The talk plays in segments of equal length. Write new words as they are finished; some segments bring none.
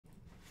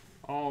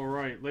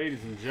right,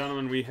 ladies and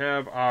gentlemen, we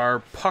have our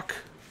puck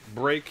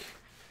break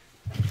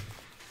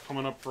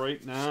coming up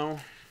right now.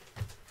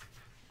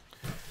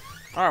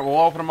 All right, we'll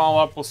open them all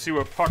up. We'll see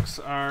what pucks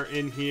are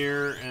in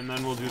here, and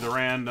then we'll do the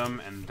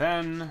random, and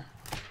then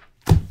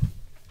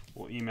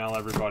we'll email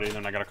everybody. And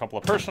then I got a couple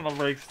of personal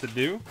breaks to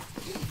do.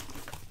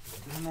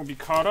 And then we'll be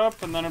caught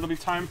up, and then it'll be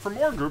time for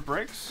more group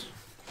breaks.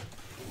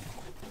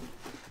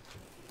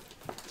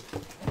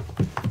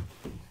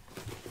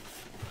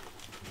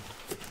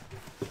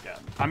 Yeah,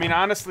 I mean,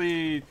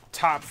 honestly,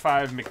 top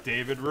 5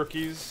 McDavid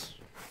rookies.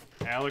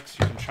 Alex,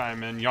 you can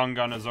chime in. Young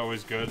Gun is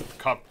always good.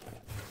 Cup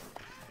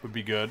would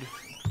be good.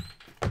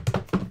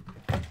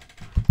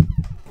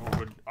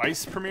 Would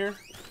Ice premiere?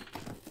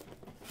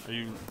 Are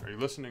you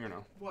listening or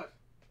no? What?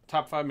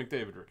 Top 5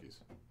 McDavid rookies.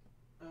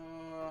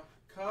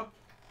 Cup.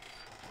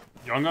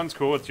 Young Gun's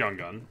cool. It's Young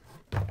Gun.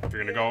 If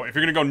you're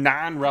gonna go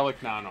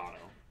non-relic, non-auto,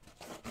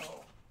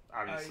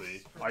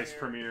 obviously Ice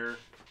Premier,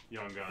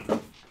 Young Gun.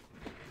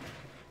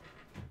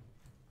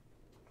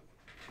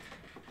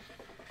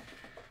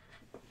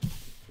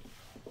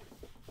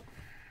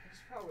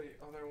 There's probably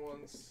other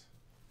ones.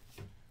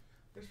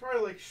 There's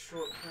probably like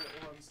short print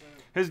ones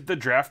that. The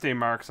draft day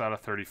marks out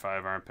of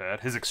 35 aren't bad.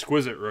 His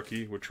exquisite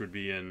rookie, which would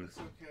be in That's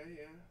okay,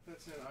 yeah.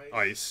 That's in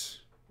Ice,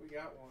 We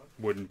got one.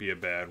 wouldn't be a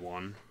bad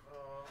one.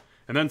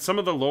 And then some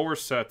of the lower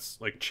sets,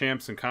 like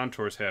Champs and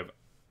Contours, they're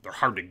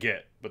hard to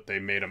get, but they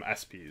made them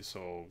SPs.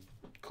 So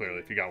clearly,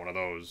 if you got one of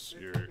those,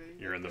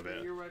 you're in the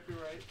bid. You're right. You're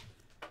right.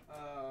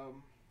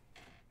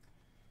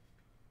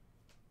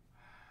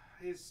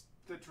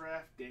 The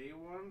draft day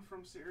one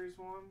from Series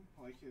 1,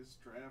 like his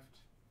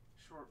draft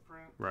short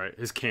print. Right.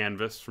 His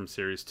Canvas from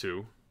Series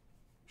 2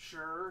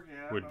 Sure,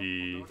 yeah. would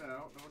be, no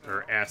doubt.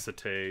 or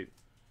Acetate,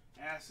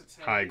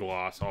 Acetate, High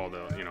Gloss, all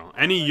the, yeah.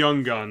 any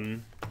Young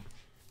Gun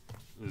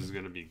is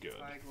going to be good.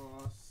 High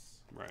Gloss.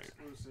 Right.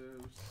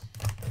 Exclusives.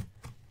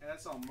 Yeah,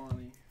 that's all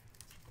money.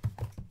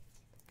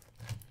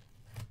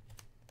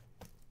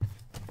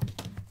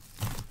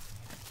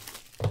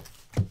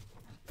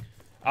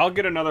 I'll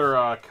get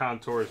another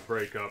Contours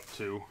breakup,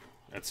 too,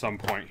 at some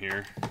point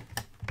here.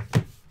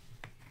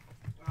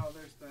 Oh,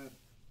 there's that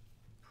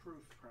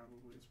Proof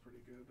probably is pretty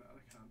good out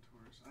of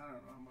Contours. I don't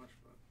know how much,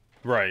 but...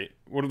 Right.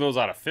 What are those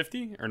out of,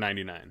 50 or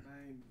 99?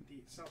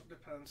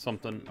 Depends.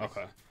 Something.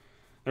 Okay.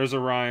 There's a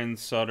Ryan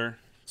Suter.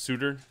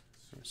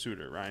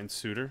 Ryan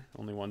Suter.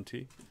 Only one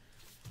T.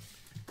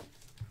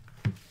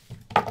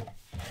 I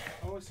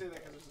always say that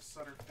because there's a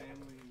Sutter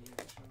family in the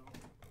NHL.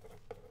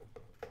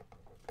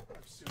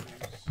 Of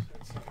Suters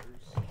and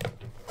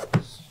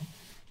Sutters.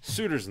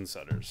 Suiters and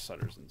Sutters.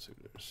 Sutters and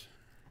Suiters.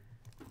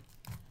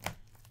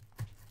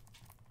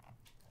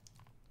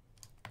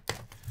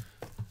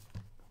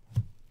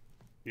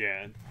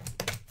 Yeah.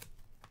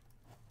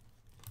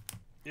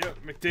 Yep,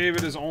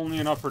 McDavid is only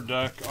an upper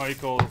deck.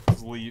 Eichel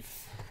is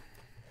Leaf.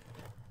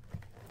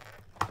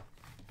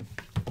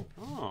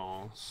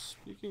 Oh,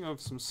 speaking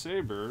of some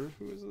Saber,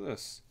 who is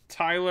this?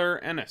 Tyler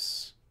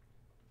Ennis.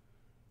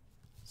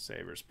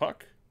 Sabres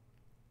puck.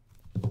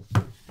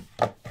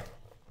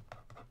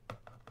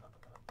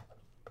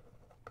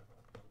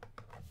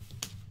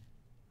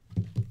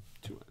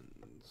 Two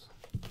ends.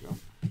 There you go.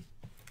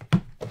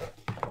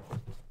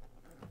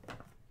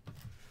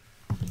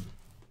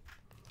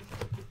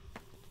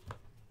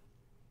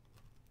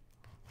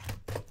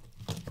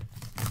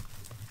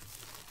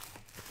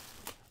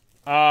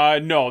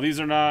 No, these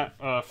are not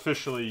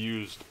officially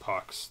used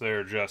pucks.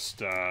 They're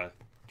just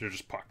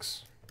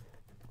pucks.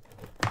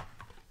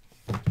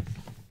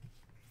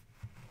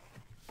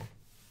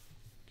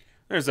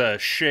 There's a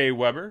Shea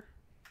Weber.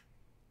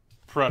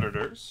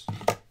 Predators.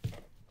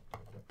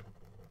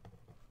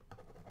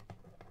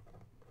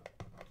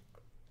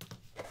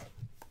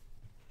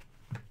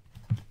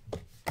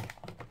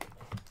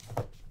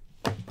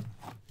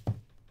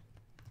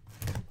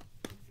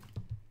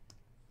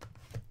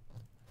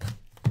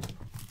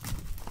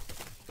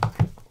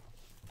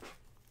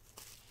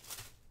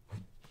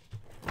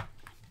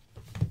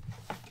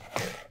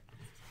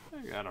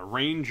 I got a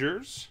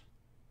Rangers.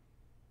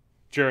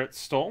 Jarrett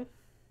Stoll.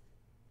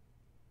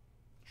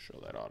 Show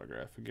that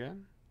autograph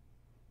again.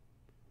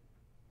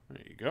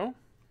 There you go.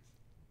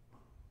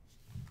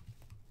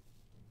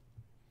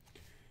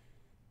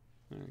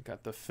 And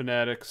got the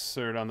Fanatics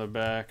cert on the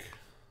back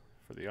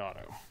for the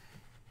auto.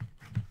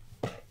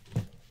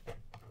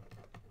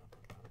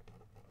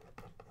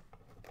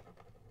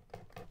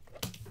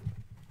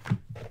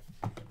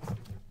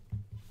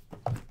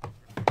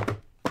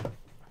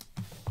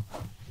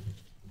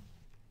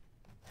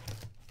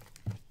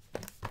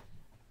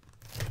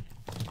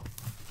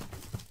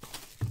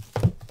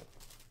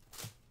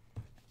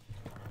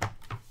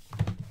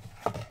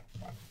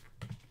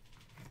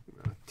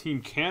 Team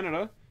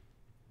Canada,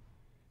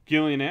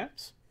 Gillian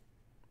Apps.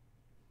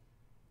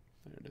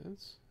 There it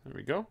is. There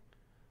we go.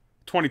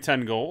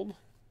 2010 gold.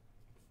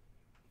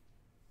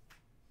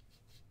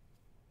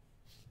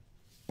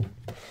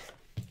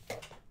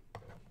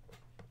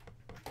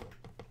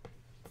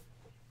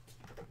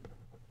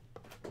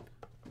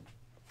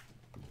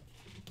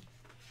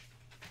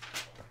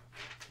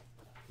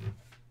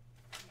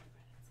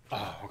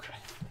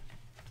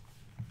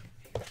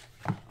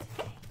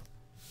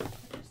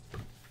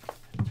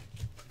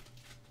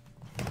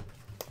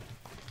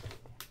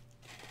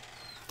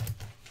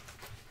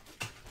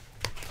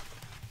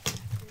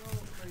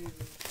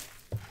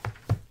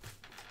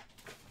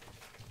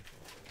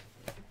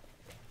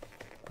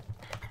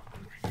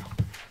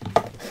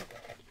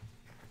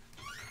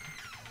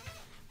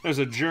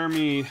 There's a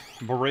Jeremy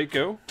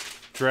Borrego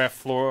draft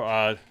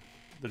floor.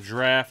 The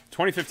draft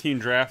 2015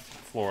 draft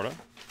Florida.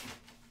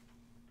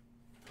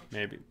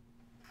 Maybe.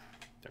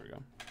 There we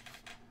go.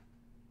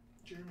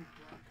 Jeremy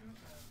Borrego.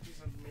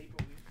 He's a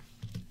Maple Leaf.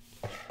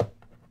 I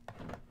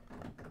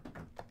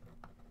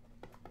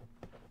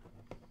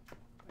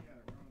got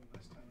it wrong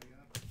last time I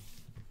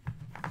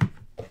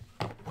got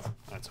it.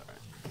 That's all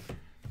right.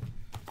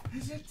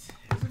 Is it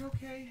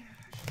okay?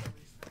 I should know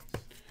these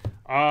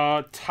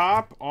things.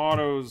 Top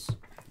autos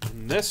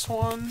in this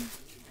one.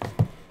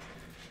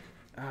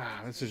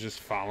 This is just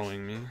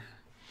following me.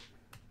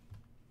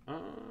 Come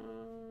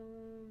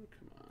on,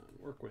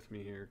 work with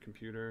me here,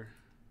 computer.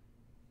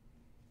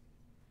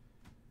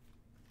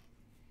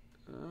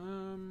 Where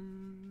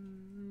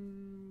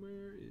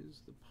is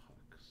the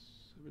pucks?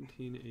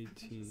 17,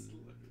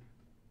 18.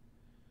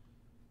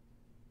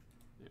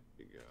 There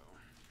we go.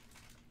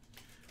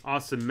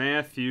 Austin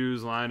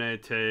Matthews, Line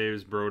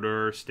Taves,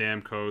 Brodeur,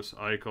 Stamkos,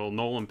 Eichel,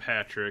 Nolan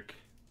Patrick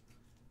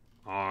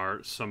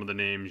are some of the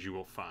names you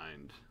will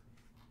find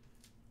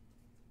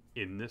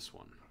in this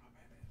one.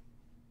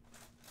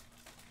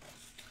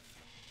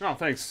 Oh,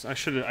 thanks. I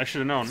should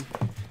have known.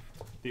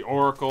 The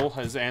Oracle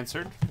has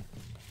answered.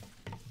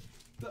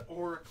 The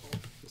Oracle.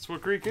 That's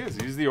what Greek is.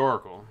 He's the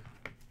Oracle.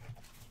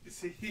 Is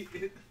he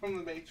from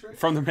the Matrix?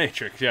 From the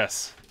Matrix,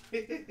 yes.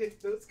 Those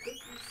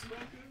cookies smell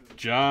good.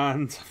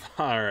 John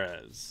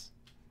Tavares.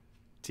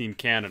 Team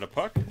Canada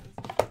puck.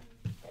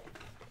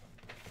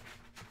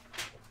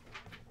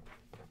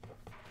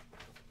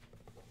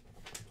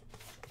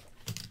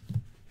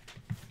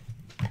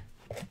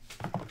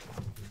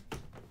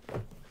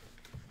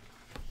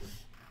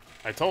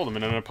 I told him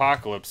in an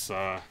apocalypse,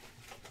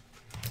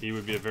 he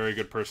would be a very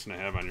good person to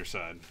have on your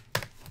side.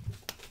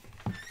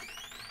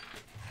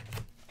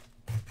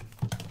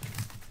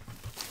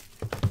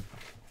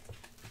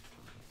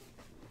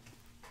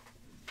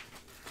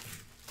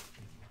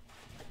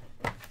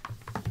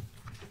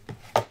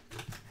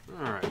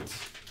 All right.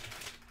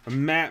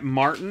 Matt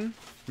Martin,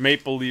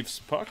 Maple Leafs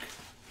puck.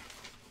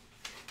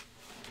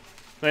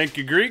 Thank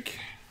you, Greek.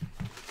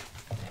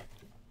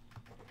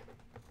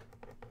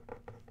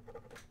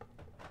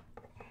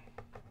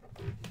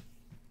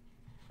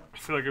 I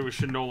feel like we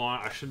should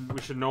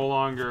no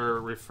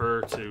longer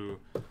refer to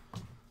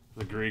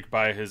the Greek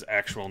by his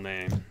actual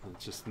name. It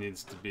just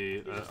needs to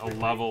be the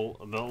level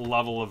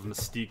of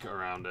mystique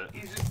around it.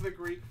 He's just the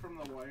Greek from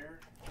The Wire.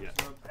 Yeah.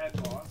 The head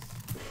boss.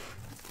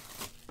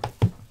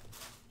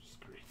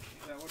 Just Greek.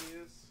 Is that what he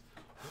is?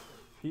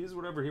 He is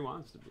whatever he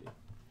wants to be.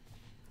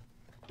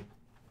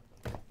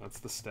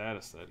 That's the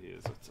status that he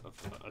is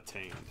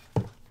attained.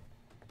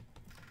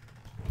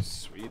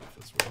 Sweet, if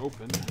this would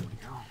open. There we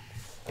go.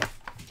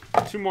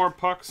 2 more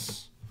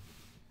pucks.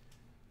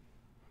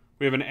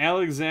 We have an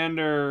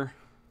Alexander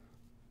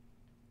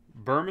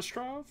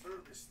Burmistrov.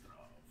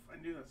 I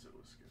knew that's what it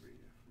was going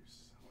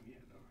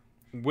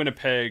to be.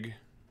 Winnipeg.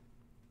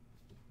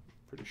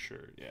 Pretty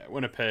sure. Yeah,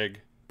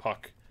 Winnipeg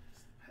puck.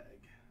 Peg.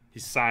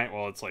 He's signed.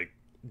 Well, it's like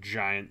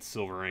giant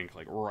silver ink,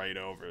 like right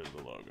over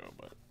the logo,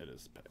 but it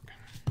is Peg.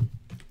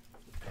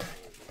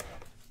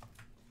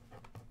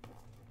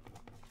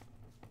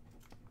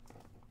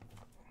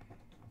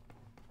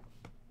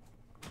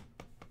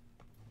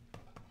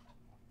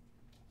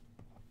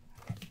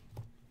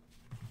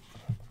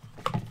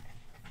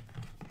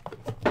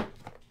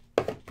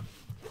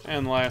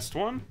 And last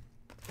one.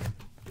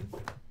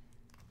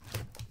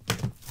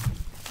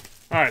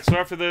 Alright, so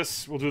after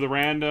this, we'll do the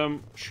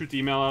random, shoot the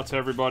email out to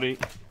everybody,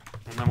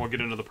 and then we'll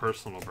get into the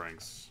personal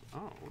breaks.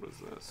 Oh, what is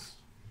this?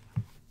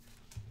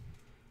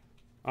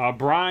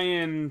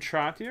 Brian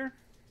Trottier?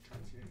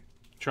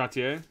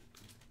 Trottier.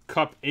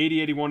 Cup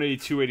 80, 81,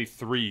 82,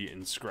 83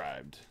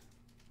 inscribed.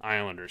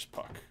 Islanders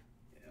puck.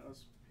 Yeah,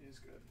 he's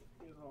good.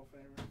 He was a Hall of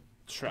Famer.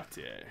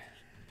 Trottier.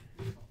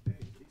 He's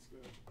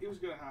good. He was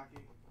good at hockey.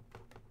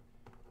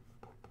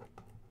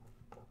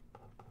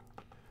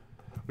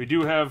 We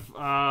do have,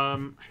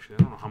 actually, I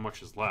don't know how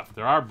much is left.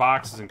 There are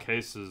boxes and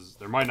cases.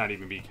 There might not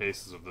even be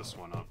cases of this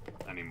one up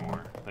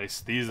anymore.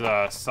 These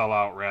sell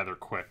out rather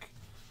quick.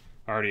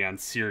 Already on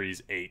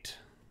Series 8.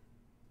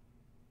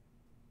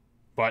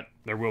 But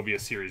there will be a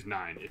Series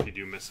 9 if you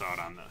do miss out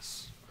on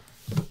this.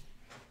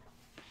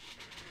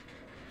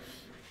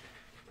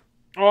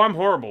 Oh, I'm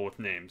horrible with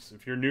names.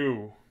 If you're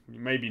new,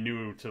 you may be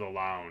new to the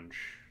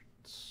lounge.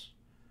 It's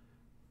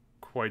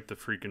quite the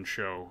freaking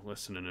show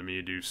listening to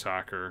me do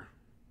soccer,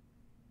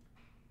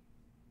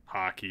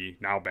 hockey,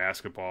 now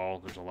basketball.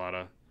 There's a lot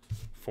of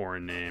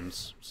foreign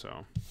names,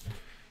 so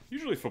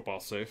usually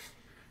football's safe.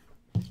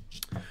 All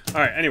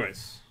right,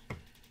 anyways,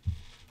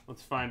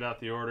 let's find out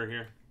the order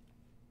here.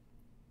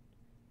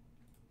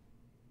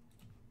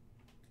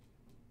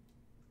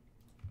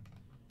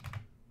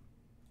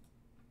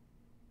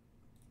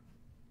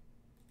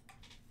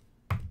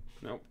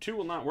 Nope, 2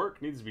 will not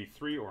work. Needs to be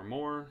 3 or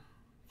more.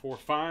 4,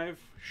 5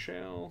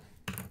 shall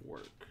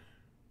work.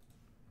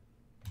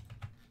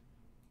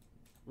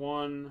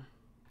 1,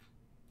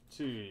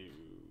 2,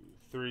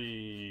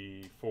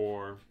 3,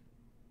 4,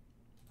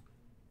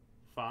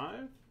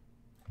 5.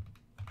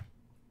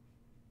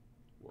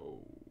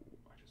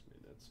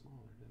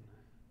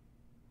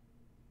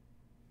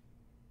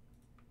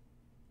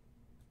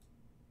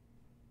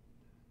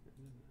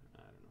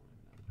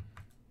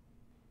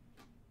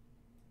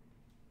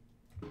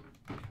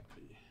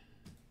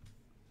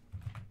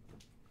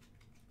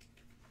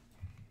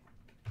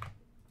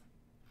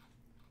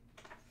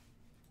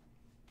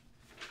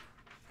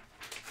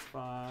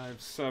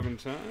 7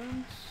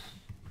 times.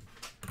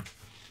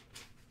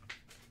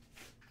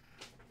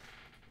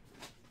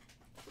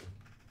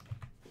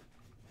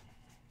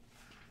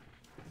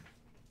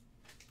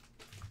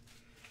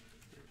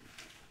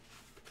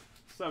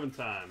 Seven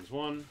times.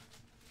 1,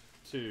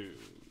 2,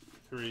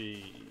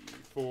 3,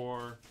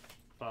 4,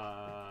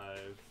 5,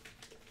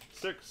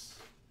 6,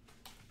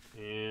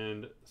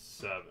 and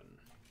 7.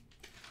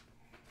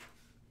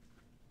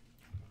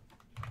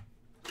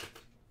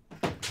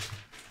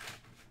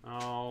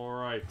 All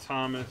right,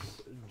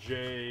 Thomas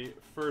J,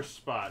 first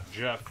spot.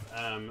 Jeff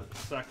M,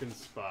 second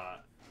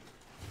spot.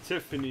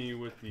 Tiffany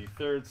with the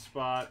third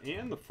spot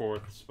and the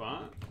fourth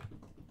spot.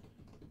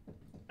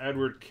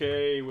 Edward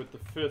K with the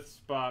fifth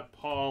spot.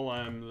 Paul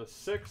M, the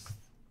sixth.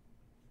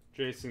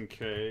 Jason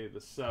K,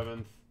 the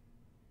seventh.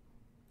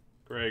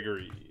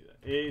 Gregory,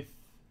 the eighth.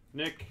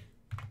 Nick,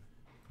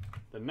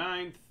 the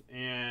ninth.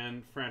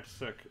 And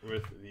Frantisek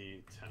with the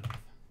 10th.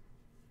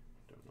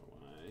 Don't know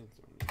why.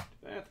 Don't need to do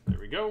that. There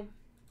we go.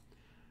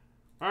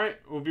 All right,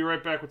 we'll be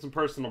right back with some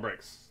personal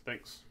breaks.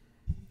 Thanks.